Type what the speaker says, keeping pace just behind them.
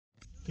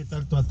¿Qué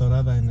tal tu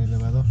atorada en el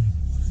elevador?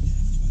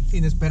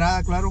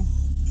 Inesperada, claro.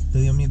 ¿Te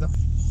dio miedo?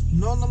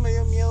 No, no me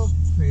dio miedo.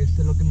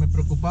 Lo que me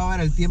preocupaba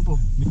era el tiempo.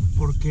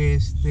 Porque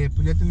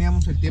pues ya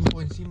teníamos el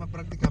tiempo encima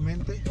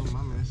prácticamente. No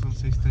mames, son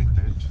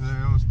 6:38,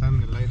 debemos estar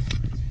en el aire.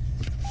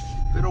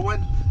 Pero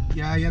bueno,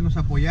 ya nos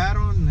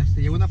apoyaron.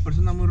 Llegó una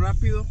persona muy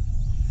rápido.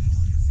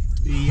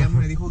 Y ya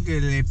me dijo que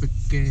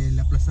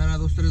le aplastara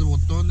 2-3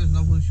 botones,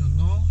 no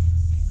funcionó.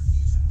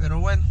 Pero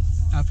bueno,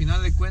 al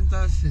final de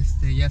cuentas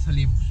ya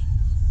salimos.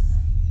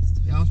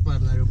 Ya vamos para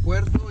el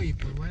aeropuerto y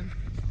pues bueno,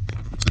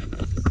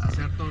 a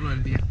hacer todo lo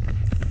del día.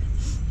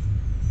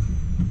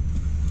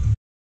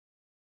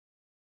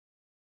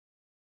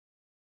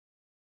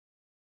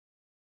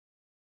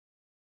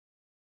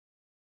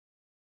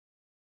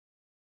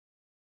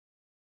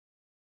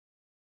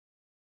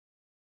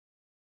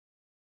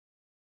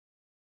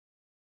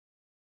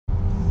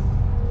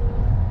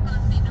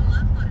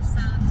 Continúa por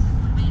South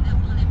Olveda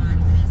Boulevard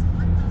 3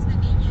 Cuartos de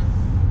Milla.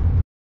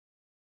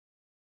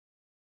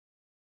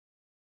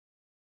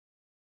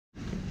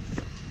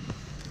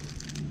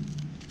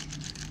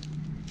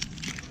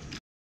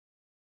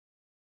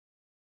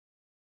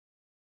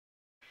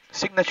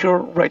 Signature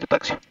right to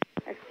taxi.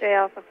 X-ray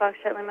Alpha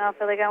Foxtrot Lima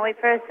Alpha, they're going to wait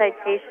for a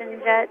citation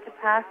jet to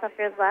pass off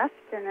your left,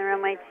 and then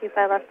runway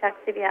 25 left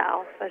taxi via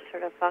Alpha,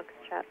 short of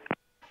Foxtrot.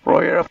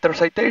 Roger, after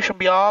citation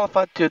via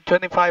Alpha to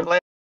 25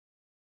 left.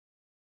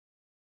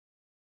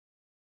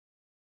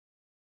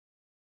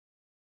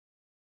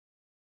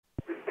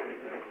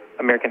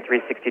 American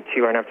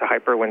 362, RNF to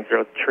hyper, wind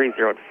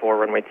 0304,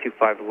 runway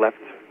 25 left,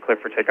 clear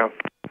for takeoff.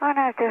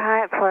 RNF to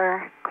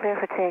hyper, clear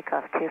for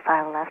takeoff,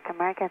 25 left,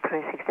 American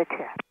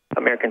 362.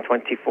 American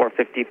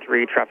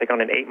 2453, traffic on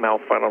an 8-mile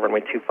final,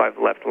 runway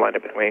 25 left, line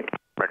up and wait.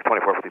 American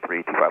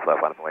 2453, 25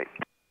 left, line up and wait.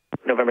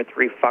 November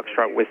 3,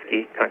 Foxtrot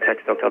Whiskey,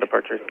 contact SoCal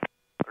departures.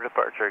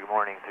 Departure, good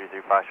morning,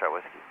 33 Foxtrot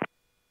Whiskey.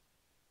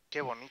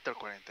 Qué bonito el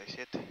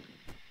 47.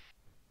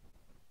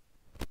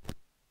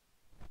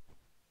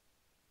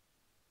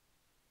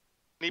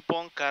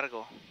 Nippon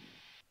Cargo.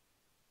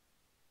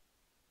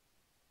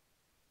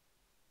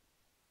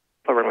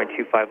 Runway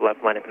 25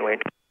 left, line up and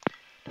wait.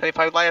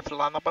 25 left,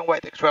 line up and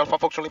wait. X-ray Alpha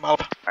Foxtrot Lima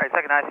Alpha. Alright,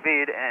 second high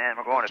speed, and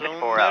we're going to Son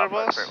 54 Alpha,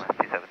 nervos.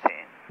 frequency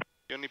 217.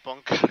 Yo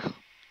Nippon Cargo.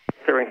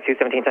 Clearing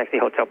 217, taxi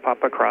Hotel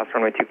Papa, cross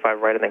runway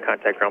 25 right, and then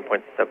contact ground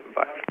point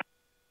 75.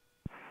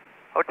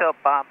 Hotel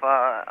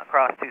Papa,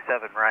 across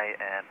 27 right,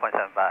 and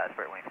 0.75,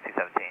 frequency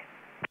 217.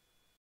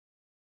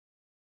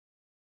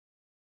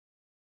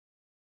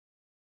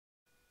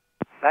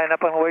 Line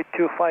up and wait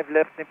 25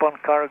 left, Nippon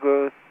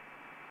Cargo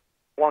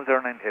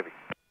 109 heavy.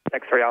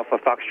 X-ray Alpha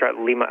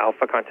Foxtrot Lima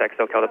Alpha, contact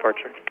SoCal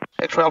departure.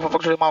 X-ray Alpha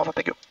Foxtrot Lima Alpha,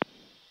 thank you.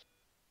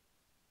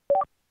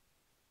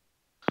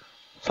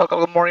 SoCal,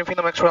 good morning,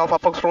 Phenom X-ray Alpha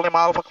Foxtrot Lima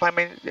Alpha,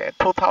 climbing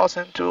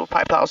 2,000 to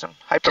 5,000,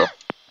 hyper.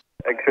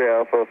 X-ray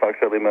Alpha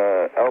Foxtrot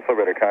Lima Alpha,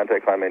 radar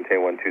contact, climb maintain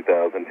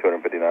 12,000,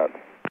 250 knots.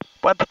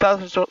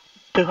 1,000 to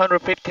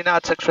 250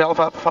 knots, X-ray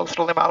Alpha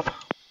Foxtrot Lima Alpha.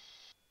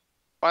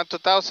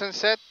 1,000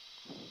 set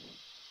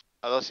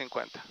a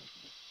 250.